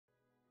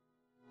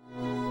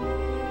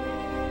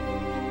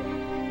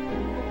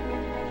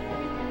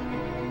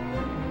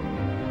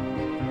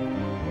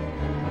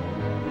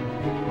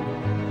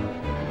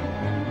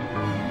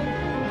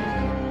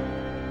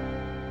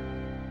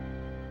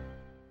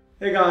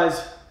Hey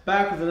guys,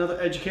 back with another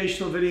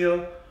educational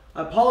video.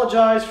 I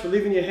apologize for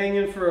leaving you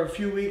hanging for a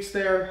few weeks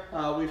there.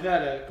 We've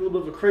had a little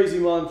bit of a crazy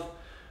month.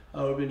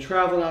 We've been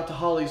traveling out to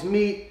Holly's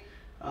meet.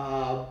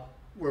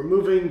 We're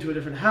moving to a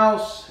different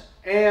house,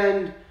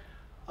 and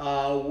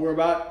we're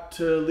about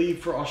to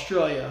leave for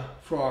Australia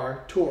for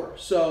our tour.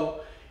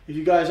 So if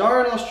you guys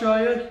are in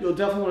Australia, you'll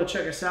definitely want to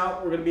check us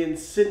out. We're going to be in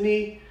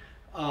Sydney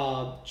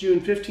June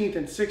 15th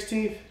and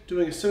 16th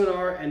doing a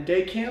seminar and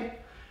day camp.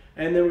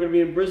 And then we're going to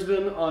be in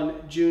Brisbane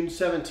on June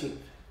 17th.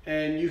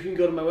 And you can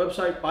go to my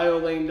website,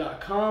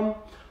 biolayne.com.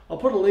 I'll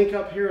put a link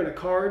up here in a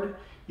card.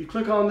 You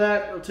click on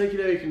that, it'll take you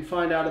there. You can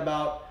find out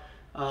about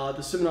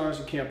the seminars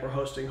and camp we're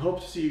hosting.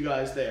 Hope to see you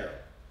guys there.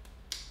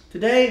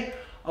 Today,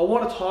 I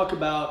want to talk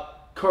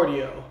about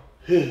cardio.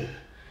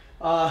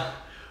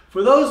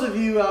 For those of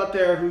you out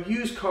there who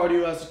use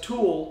cardio as a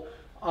tool,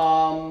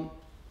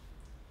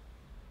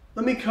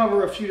 let me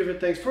cover a few different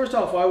things. First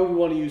off, why would we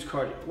want to use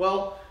cardio?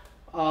 Well,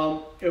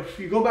 if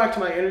you go back to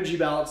my energy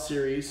balance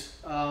series,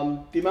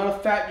 the amount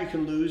of fat you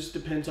can lose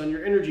depends on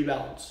your energy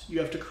balance. You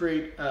have to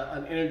create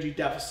an energy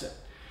deficit.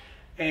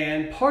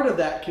 And part of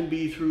that can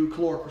be through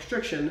caloric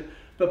restriction,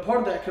 but part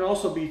of that can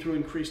also be through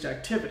increased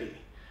activity.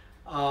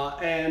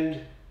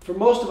 And for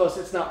most of us,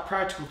 it's not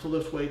practical to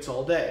lift weights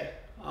all day.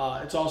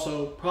 It's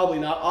also probably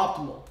not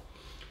optimal.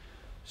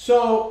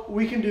 So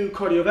we can do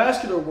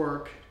cardiovascular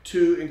work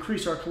to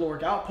increase our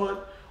caloric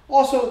output.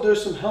 Also,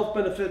 there's some health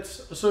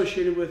benefits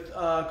associated with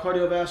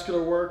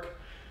cardiovascular work,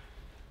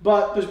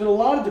 but there's been a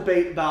lot of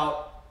debate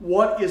about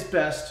what is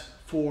best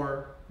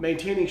for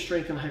maintaining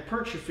strength and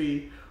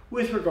hypertrophy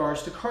with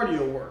regards to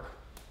cardio work.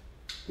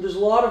 There's a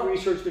lot of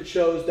research that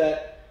shows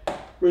that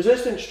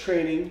resistance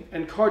training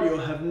and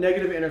cardio have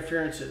negative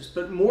interferences,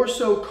 but more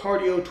so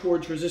cardio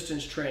towards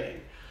resistance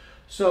training.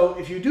 So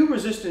if you do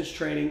resistance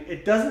training,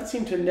 it doesn't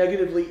seem to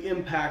negatively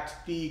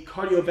impact the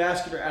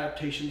cardiovascular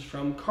adaptations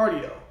from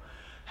cardio.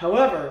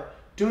 However,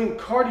 doing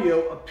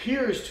cardio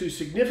appears to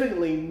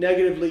significantly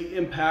negatively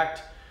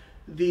impact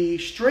the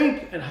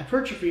strength and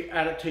hypertrophy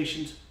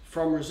adaptations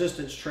from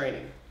resistance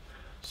training.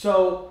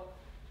 So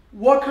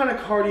what kind of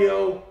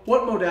cardio,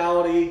 what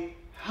modality,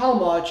 how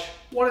much,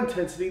 what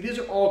intensity? These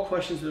are all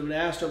questions that have been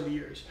asked over the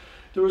years.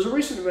 There was a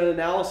recent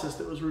meta-analysis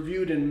that was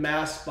reviewed in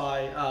Mass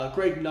by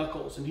Greg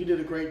Nuckols, and he did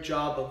a great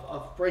job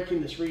of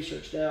breaking this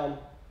research down.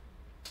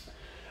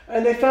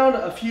 And they found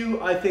a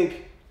few, I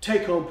think,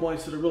 take-home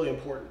points that are really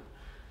important.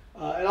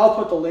 And I'll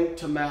put the link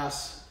to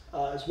Mass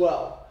as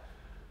well.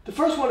 The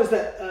first one is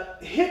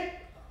that HIIT,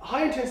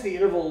 high-intensity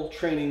interval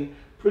training,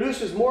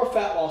 produces more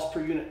fat loss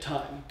per unit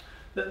time.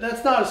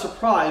 That's not a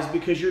surprise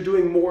because you're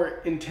doing more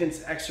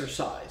intense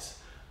exercise.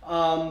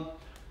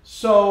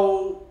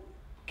 So,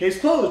 case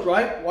closed,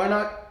 right? Why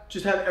not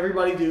just have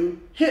everybody do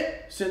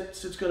HIIT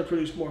since it's going to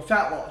produce more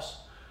fat loss?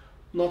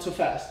 Not so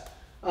fast.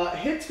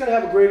 HIIT's going to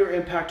have a greater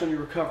impact on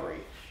your recovery.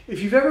 If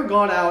you've ever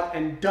gone out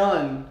and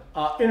done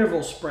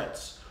interval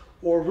sprints,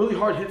 or a really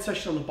hard HIIT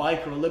session on the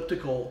bike or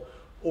elliptical,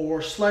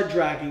 or sled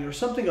dragging, or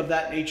something of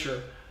that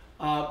nature,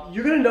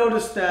 you're going to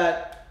notice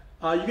that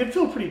you're going to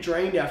feel pretty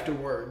drained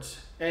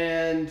afterwards,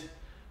 and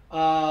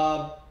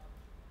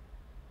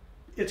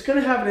it's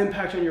going to have an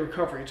impact on your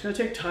recovery. It's going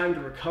to take time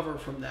to recover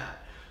from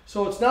that.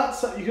 So it's not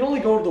you can only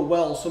go to the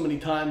well so many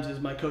times,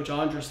 as my coach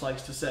Andres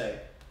likes to say.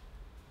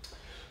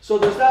 So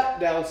there's that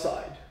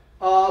downside.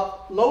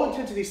 Low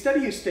intensity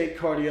steady state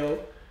cardio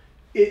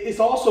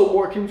is also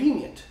more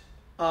convenient.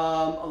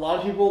 A lot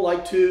of people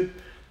like to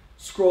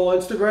scroll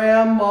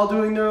Instagram while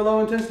doing their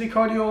low intensity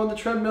cardio on the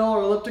treadmill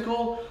or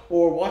elliptical,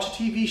 or watch a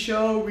TV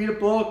show, read a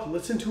book,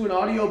 listen to an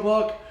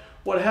audiobook,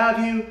 what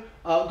have you,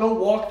 go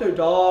walk their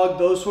dog,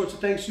 those sorts of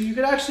things. So you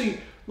could actually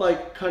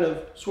like kind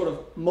of sort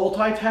of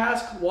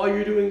multitask while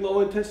you're doing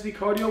low intensity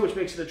cardio, which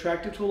makes it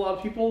attractive to a lot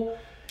of people.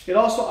 It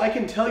also, I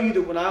can tell you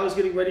that when I was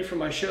getting ready for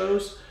my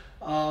shows,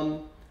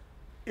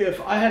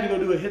 if I had to go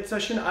do a HIIT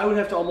session, I would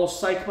have to almost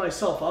psych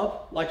myself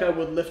up like I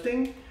would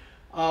lifting.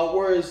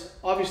 Whereas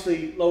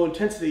obviously low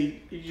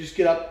intensity, you just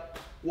get up,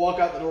 walk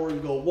out the door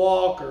and go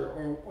walk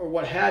or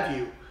what have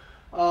you.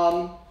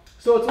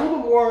 So it's a little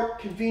bit more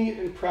convenient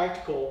and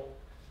practical.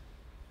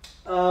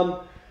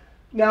 Now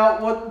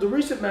what the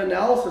recent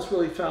meta-analysis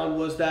really found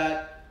was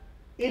that,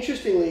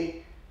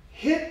 interestingly,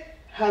 HIIT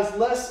has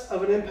less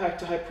of an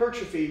impact to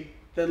hypertrophy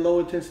than low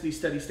intensity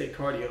steady state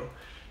cardio.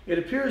 It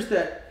appears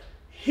that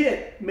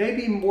HIIT may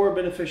be more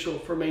beneficial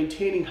for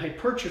maintaining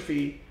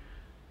hypertrophy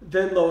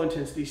than low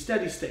intensity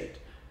steady state.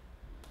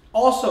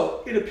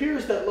 Also, it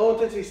appears that low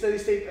intensity steady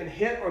state and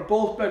HIIT are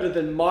both better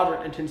than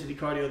moderate intensity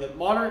cardio. That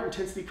moderate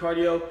intensity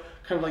cardio,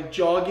 kind of like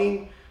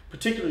jogging,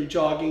 particularly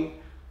jogging,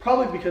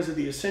 probably because of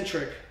the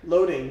eccentric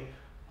loading,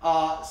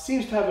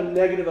 seems to have a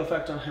negative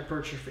effect on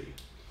hypertrophy.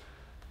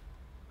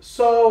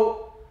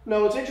 So,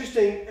 now what's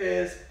interesting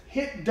is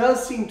HIIT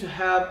does seem to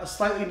have a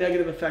slightly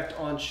negative effect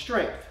on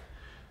strength.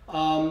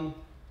 For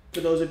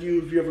those of you,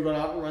 if you've ever gone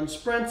out and run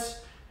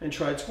sprints and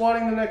tried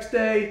squatting the next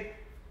day,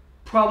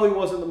 probably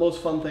wasn't the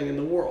most fun thing in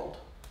the world.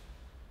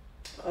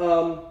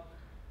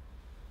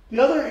 The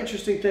other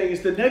interesting thing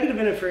is the negative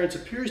interference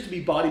appears to be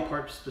body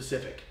part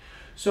specific.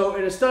 So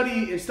in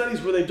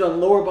studies where they've done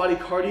lower body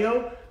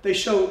cardio, they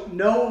show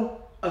no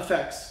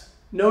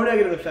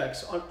negative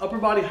effects on upper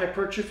body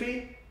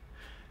hypertrophy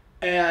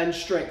and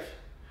strength.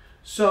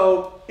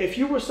 So if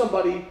you were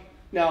somebody,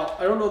 now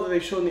I don't know that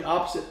they've shown the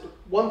opposite, but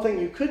one thing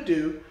you could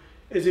do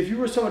is if you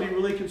were somebody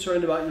really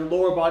concerned about your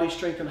lower body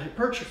strength and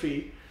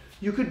hypertrophy,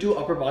 you could do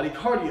upper body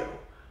cardio.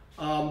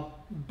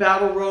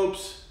 Battle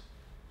ropes,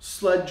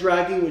 sled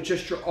dragging with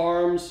just your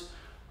arms,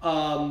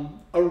 a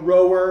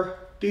rower,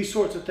 these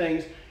sorts of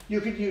things. You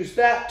could use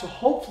that to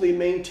hopefully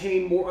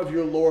maintain more of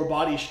your lower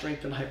body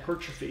strength and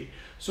hypertrophy.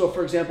 So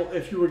for example,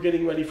 if you were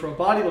getting ready for a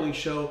bodybuilding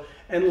show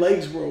and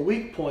legs were a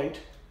weak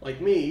point,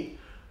 like me,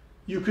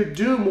 you could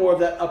do more of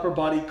that upper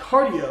body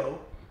cardio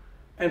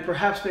and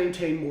perhaps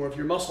maintain more of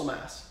your muscle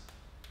mass.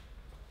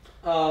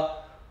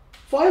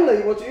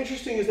 Finally, what's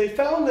interesting is they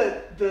found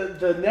that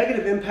the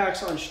negative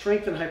impacts on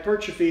strength and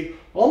hypertrophy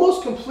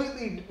almost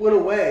completely went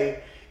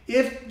away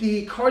if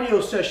the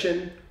cardio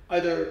session,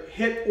 either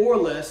HIIT or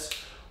LISS,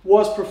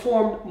 was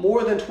performed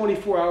more than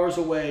 24 hours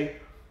away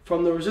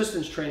from the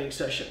resistance training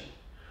session.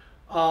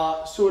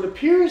 So it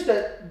appears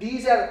that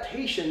these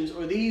adaptations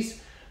or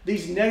these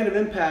negative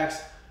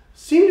impacts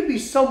seem to be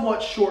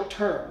somewhat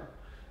short-term.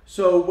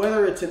 So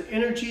whether it's an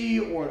energy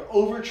or an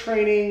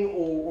overtraining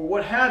or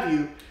what have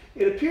you,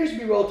 it appears to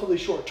be relatively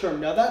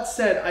short-term. Now that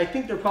said, I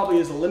think there probably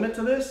is a limit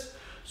to this.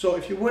 So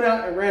if you went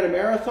out and ran a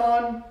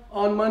marathon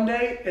on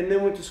Monday and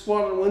then went to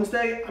squat on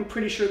Wednesday, I'm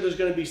pretty sure there's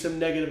going to be some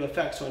negative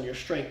effects on your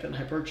strength and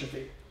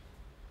hypertrophy.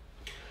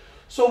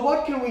 So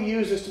what can we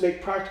use this to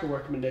make practical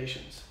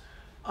recommendations?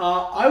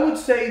 I would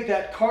say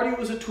that cardio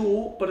is a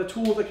tool, but a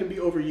tool that can be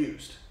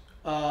overused.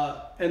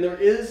 And there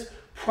is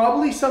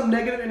probably some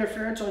negative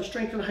interference on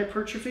strength and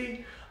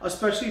hypertrophy,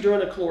 especially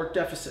during a caloric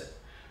deficit.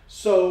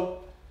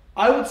 So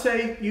I would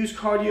say use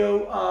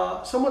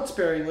cardio somewhat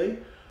sparingly.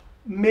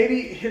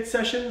 Maybe HIIT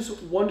sessions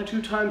 1 to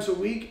 2 times a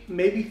week,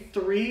 maybe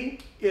 3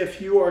 if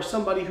you are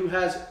somebody who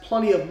has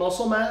plenty of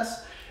muscle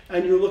mass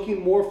and you're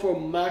looking more for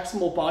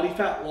maximal body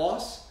fat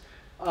loss,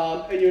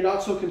 and you're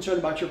not so concerned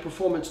about your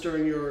performance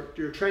during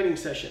your training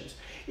sessions.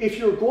 If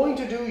you're going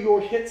to do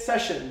your HIIT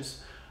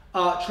sessions,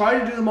 try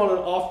to do them on an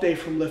off day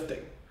from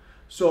lifting.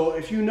 So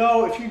if you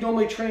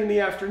normally train in the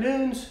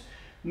afternoons,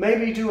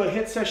 maybe do a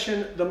HIIT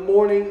session the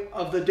morning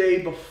of the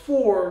day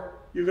before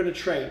you're going to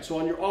train. So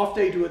on your off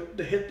day, do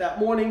the HIIT that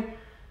morning,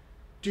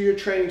 do your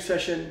training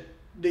session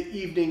the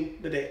evening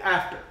the day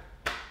after.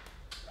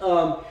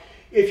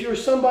 If you're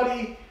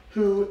somebody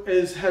who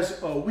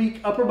has a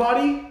weak upper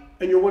body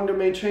and you're wanting to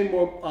maintain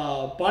more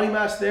body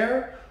mass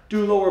there,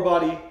 do lower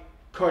body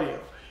cardio.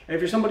 And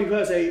if you're somebody who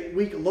has a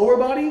weak lower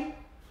body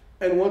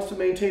and wants to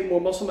maintain more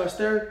muscle mass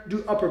there,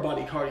 do upper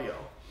body cardio.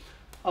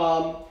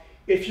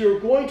 If you're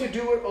going to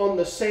do it on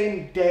the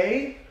same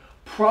day,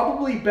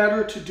 probably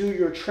better to do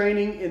your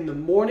training in the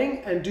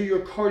morning and do your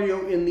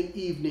cardio in the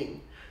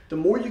evening. The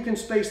more you can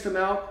space them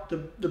out,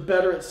 the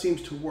better it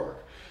seems to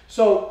work.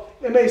 So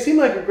it may seem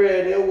like a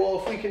great idea,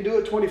 well, if we can do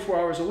it 24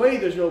 hours away,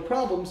 there's no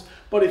problems.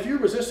 But if you're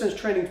resistance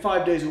training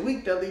 5 days a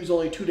week, that leaves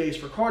only 2 days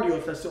for cardio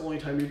if that's the only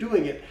time you're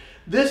doing it.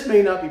 This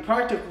may not be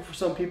practical for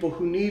some people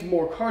who need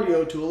more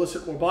cardio to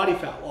elicit more body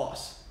fat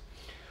loss.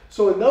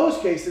 So in those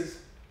cases,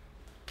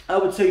 I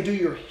would say do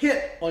your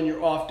HIIT on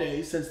your off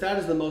days, since that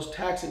is the most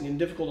taxing and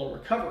difficult on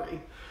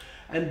recovery.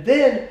 And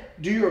then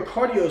do your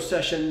cardio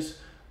sessions,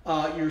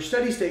 your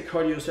steady state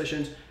cardio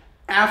sessions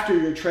after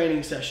your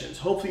training sessions.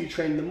 Hopefully you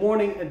train in the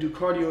morning and do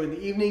cardio in the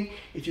evening.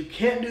 If you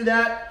can't do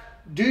that,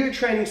 do your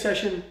training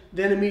session,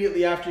 then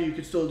immediately after you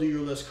can still do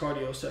your LISS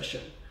cardio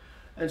session.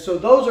 And so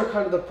those are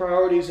kind of the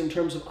priorities in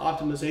terms of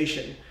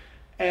optimization.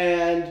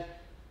 And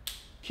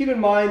keep in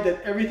mind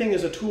that everything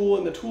is a tool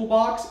in the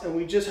toolbox, and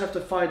we just have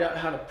to find out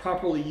how to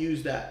properly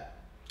use that.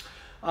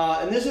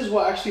 And this is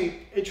what actually,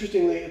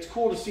 interestingly, it's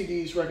cool to see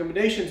these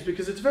recommendations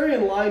because it's very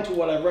in line to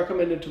what I've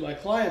recommended to my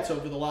clients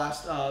over the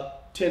last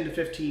 10 to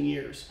 15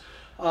 years.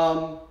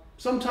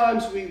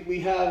 Sometimes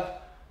we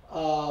have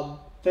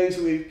things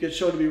that we get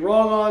shown to be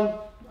wrong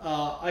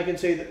on. I can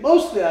say that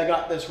mostly I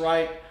got this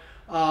right.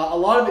 A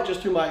lot of it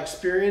just through my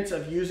experience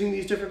of using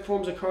these different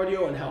forms of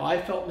cardio and how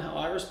I felt and how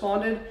I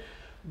responded.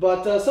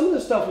 But some of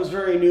this stuff was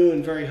very new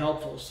and very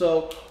helpful.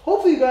 So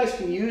hopefully you guys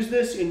can use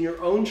this in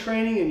your own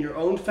training and your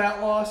own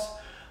fat loss.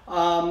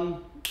 And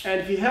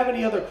if you have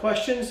any other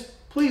questions,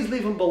 please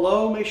leave them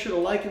below. Make sure to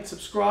like and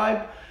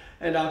subscribe,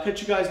 and I'll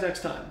catch you guys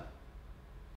next time.